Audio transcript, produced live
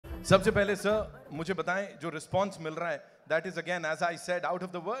सबसे पहले सर मुझे बताएं जो रिस्पांस मिल रहा है that is again as I said out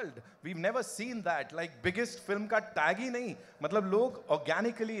of the world. We've never seen that. Like biggest film का tag ही नहीं. मतलब लोग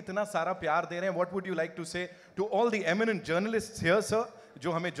organically इतना सारा प्यार दे रहे हैं. What would you like to say to all the eminent journalists here, sir,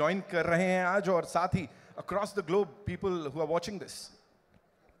 जो हमें join कर रहे हैं आज और साथ ही across the globe people who are watching this?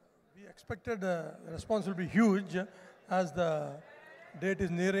 We expected the response will be huge as the date is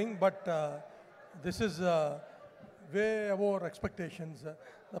nearing, but this is way above our expectations.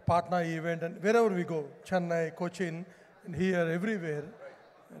 The Patna event and wherever we go, Chennai, Cochin, and here, everywhere,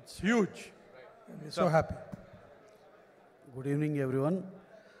 it's huge. And we're so happy. Good evening, everyone.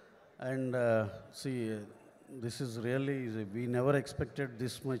 And see, this is really, we never expected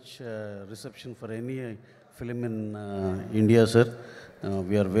this much reception for any film in India, sir.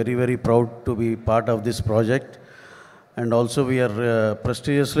 We are very, very proud to be part of this project. And also we are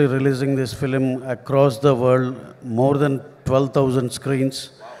prestigiously releasing this film across the world, more than 12,000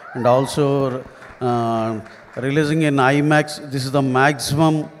 screens. And also releasing in IMAX. This is the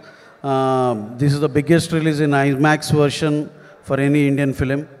maximum, this is the biggest release in IMAX version for any Indian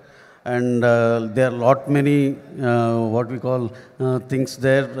film. And there are lot many, what we call things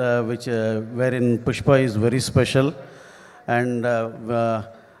there, which wherein Pushpa is very special. And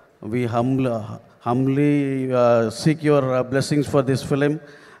we humbly seek your blessings for this film.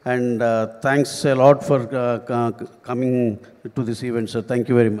 And thanks a lot for coming to this event, sir. Thank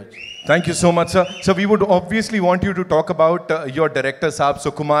you very much. Thank you so much, sir. So we would obviously want you to talk about your director, Saab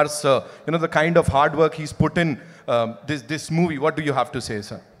Sukumar's, you know, the kind of hard work he's put in this movie. What do you have to say,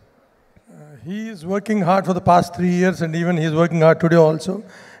 sir? He is working hard for the past 3 years, and even he is working hard today also.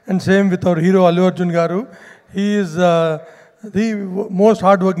 And same with our hero, Allu Arjun garu. He is the most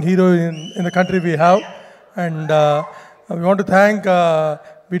hard-working hero in the country we have. And we want to thank,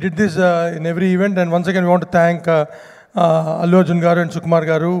 we did this in every event, and once again we want to thank Allu Arjun garu and Sukumar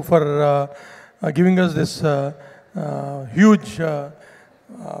garu for giving us this huge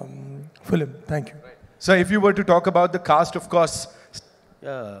film. Thank you. So if you were to talk about the cast, of course.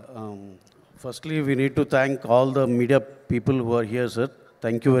 Yeah, firstly, we need to thank all the media people who are here, sir.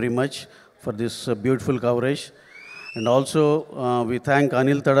 Thank you very much for this beautiful coverage. And also, we thank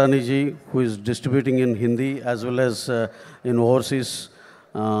Anil Tadaniji, who is distributing in Hindi as well as in overseas.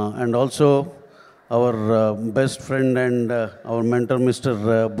 And also, our best friend and our mentor, Mr.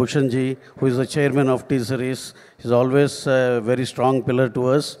 Bhushanji, who is the chairman of T-Series. He's always a very strong pillar to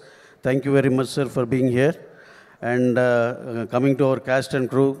us. Thank you very much, sir, for being here. And coming to our cast and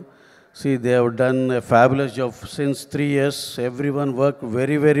crew, see, they have done a fabulous job since 3 years. Everyone worked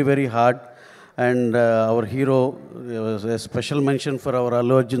very, very, very hard. And our hero, a special mention for our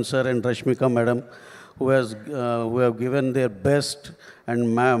Allu Arjun sir and Rashmika madam, who have given their best,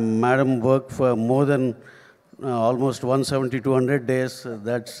 and madam worked for more than almost 170-200 days.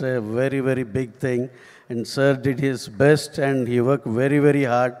 That's a very, very big thing. And sir did his best, and he worked very, very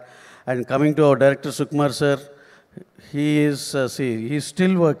hard. And coming to our director Sukumar sir, he is, he's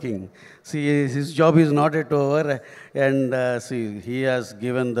still working. See, his job is not yet over, and he has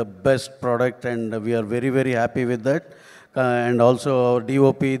given the best product, and we are very, very happy with that. And also our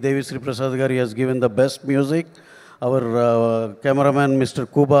DOP, Devi Sri Prasad Gari, has given the best music. Our cameraman, Mr.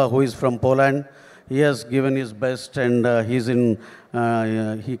 Kuba, who is from Poland, he has given his best, and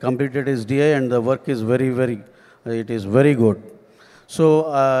he completed his DA, and the work is it is very good. So,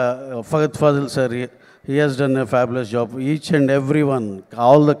 Faghat Fadil sir, he has done a fabulous job. Each and everyone,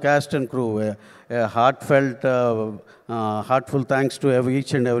 all the cast and crew, a heartfelt, heartful thanks to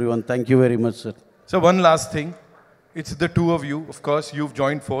each and everyone. Thank you very much, sir. So one last thing. It's the two of you. Of course, you've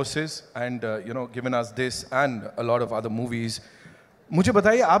joined forces and, you know, given us this and a lot of other movies. मुझे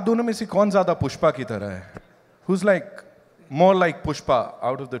बताइए, आप दोनों में से कौन ज़्यादा पुष्पा की तरह है? Who's like, more like Pushpa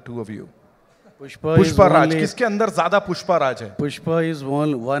out of the two of you? Pushpa Raj. किसके अंदर ज़्यादा पुष्पा राज है? Pushpa is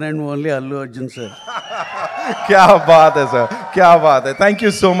one and only Allu Arjun, sir. क्या बात है, sir. क्या बात है. Thank you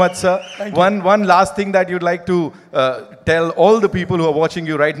so much, sir. One last thing that you'd like to tell all the people who are watching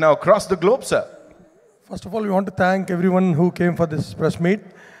you right now across the globe, sir. First of all, we want to thank everyone who came for this press meet.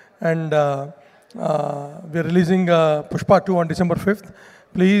 And we're releasing Pushpa 2 on December 5th.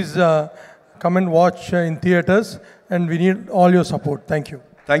 Please come and watch in theaters. And we need all your support. Thank you.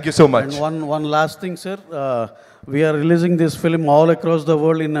 Thank you so much. And one last thing, sir. We are releasing this film all across the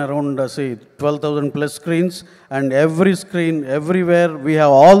world in around, 12,000 plus screens. And every screen, everywhere, we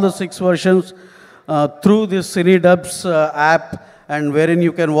have all the 6 versions through this CineDubs app, and wherein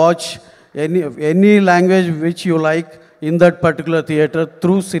you can watch any language which you like in that particular theater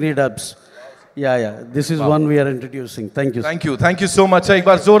through CineDubs. Yeah. This is one we are introducing. Thank you. Thank you so much. एक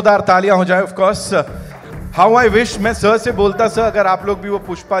बार जोरदार तालियां हो जाए, of course. How I wish मैं sir से बोलता sir अगर आप लोग भी वो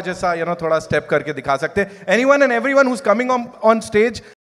पुष्पा जैसा थोड़ा स्टेप करके दिखा सकते. Anyone and everyone who is coming on stage